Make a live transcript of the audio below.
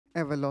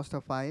Ever lost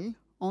a file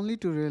only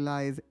to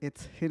realize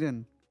it's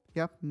hidden?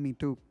 Yep, me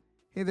too.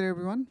 Hey there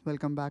everyone,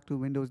 welcome back to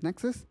Windows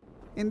Nexus.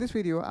 In this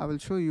video, I will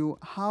show you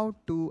how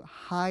to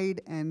hide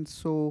and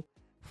show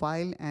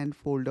file and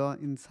folder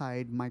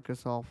inside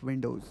Microsoft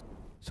Windows.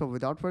 So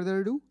without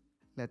further ado,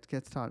 let's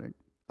get started.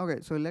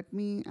 Okay, so let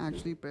me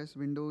actually press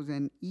Windows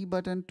and E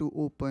button to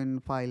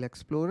open File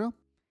Explorer.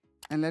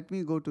 And let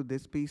me go to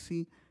this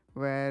PC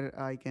where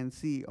I can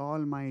see all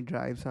my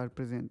drives are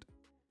present.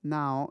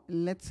 Now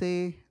let's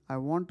say I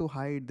want to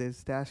hide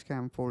this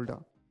dashcam folder.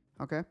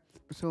 Okay,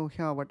 so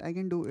here what I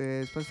can do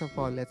is, first of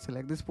all, let's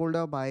select this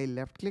folder by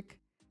left click,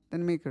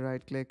 then make a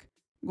right click,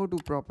 go to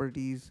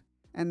properties,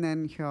 and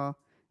then here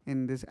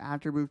in this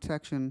attribute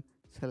section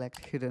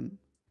select hidden.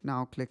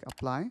 Now click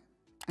apply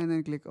and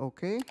then click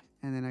OK,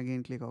 and then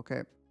again click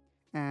OK.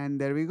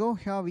 And there we go.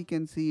 Here we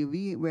can see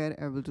we were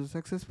able to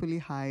successfully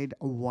hide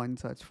one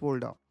such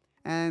folder.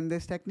 And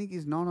this technique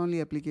is not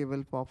only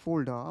applicable for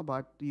folder,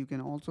 but you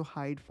can also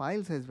hide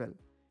files as well.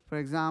 For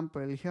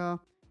example, here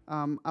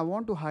I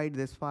want to hide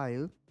this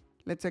file.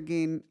 Let's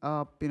again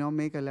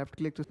make a left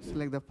click to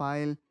select the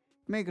file,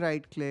 make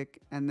right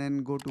click, and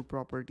then go to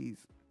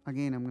properties.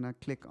 Again, I'm gonna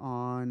click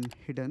on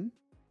hidden.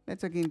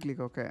 Let's again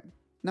click OK.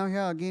 Now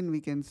here again we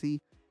can see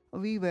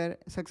we were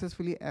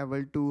successfully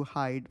able to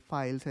hide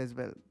files as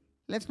well.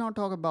 Let's now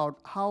talk about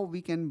how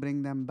we can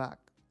bring them back.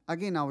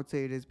 Again, I would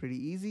say it is pretty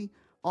easy.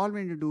 All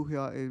we need to do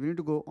here is we need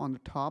to go on the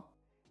top,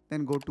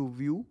 then go to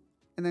view,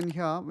 and then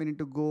here we need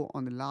to go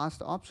on the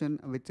last option,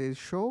 which is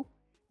show,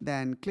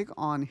 then click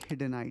on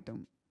hidden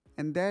item.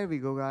 And there we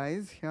go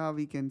guys. Here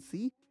we can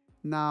see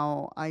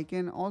now I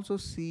can also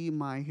see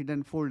my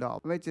hidden folder,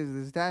 which is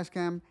this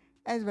dashcam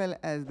as well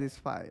as this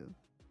file.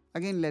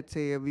 Again, let's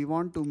say we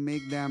want to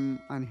make them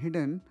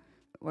unhidden.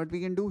 What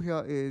we can do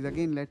here is,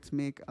 again, let's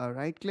make a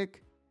right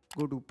click,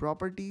 go to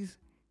properties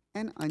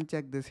and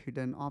uncheck this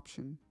hidden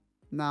option.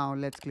 Now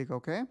let's click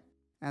OK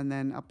and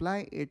then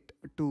apply it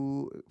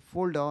to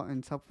folder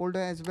and subfolder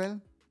as well.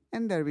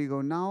 And there we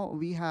go. Now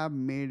we have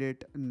made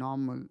it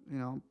normal,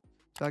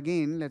 So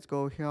again, let's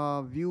go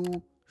here, view,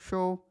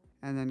 show,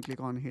 and then click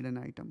on hidden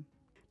item.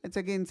 Let's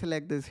again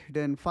select this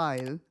hidden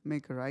file,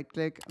 make a right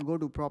click, go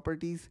to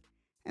properties,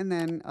 and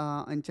then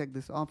uncheck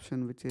this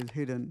option, which is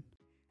hidden.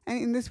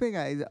 And in this way,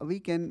 guys, we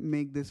can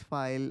make this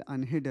file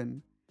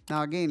unhidden.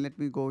 Now again, let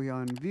me go here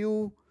on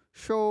view,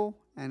 show,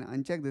 and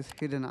uncheck this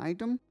hidden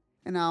item.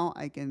 And now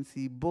I can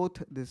see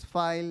both this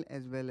file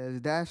as well as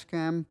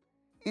dashcam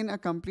in a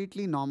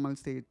completely normal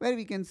state where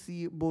we can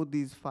see both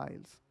these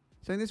files.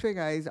 So in this way,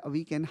 guys,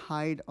 we can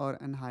hide or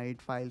unhide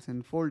files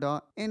in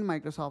folder in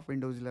Microsoft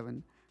Windows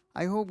 11.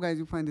 I hope guys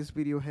you find this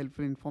video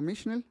helpful and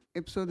informational.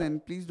 If so, then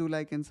please do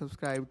like and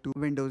subscribe to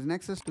Windows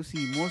Nexus to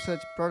see more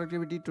such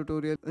productivity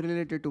tutorial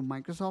related to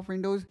Microsoft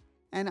Windows.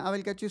 And I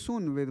will catch you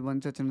soon with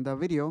one such another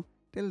video.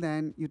 Till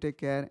then, you take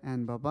care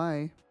and bye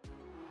bye.